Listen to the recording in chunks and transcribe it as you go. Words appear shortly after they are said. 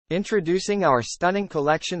Introducing our stunning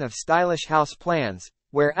collection of stylish house plans,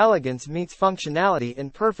 where elegance meets functionality in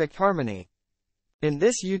perfect harmony. In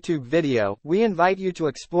this YouTube video, we invite you to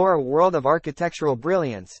explore a world of architectural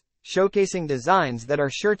brilliance, showcasing designs that are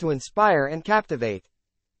sure to inspire and captivate.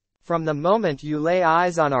 From the moment you lay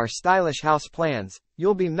eyes on our stylish house plans,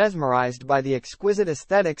 you'll be mesmerized by the exquisite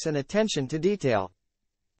aesthetics and attention to detail.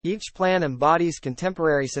 Each plan embodies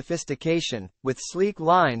contemporary sophistication, with sleek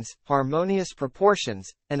lines, harmonious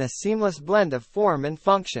proportions, and a seamless blend of form and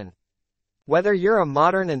function. Whether you're a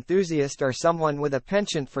modern enthusiast or someone with a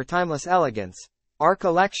penchant for timeless elegance, our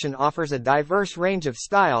collection offers a diverse range of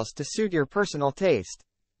styles to suit your personal taste.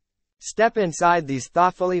 Step inside these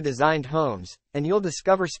thoughtfully designed homes, and you'll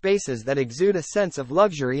discover spaces that exude a sense of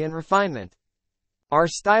luxury and refinement. Our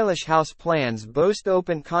stylish house plans boast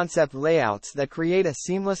open-concept layouts that create a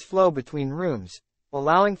seamless flow between rooms,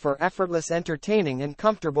 allowing for effortless entertaining and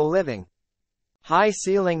comfortable living. High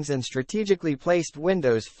ceilings and strategically placed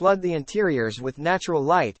windows flood the interiors with natural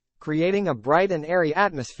light, creating a bright and airy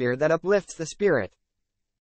atmosphere that uplifts the spirit.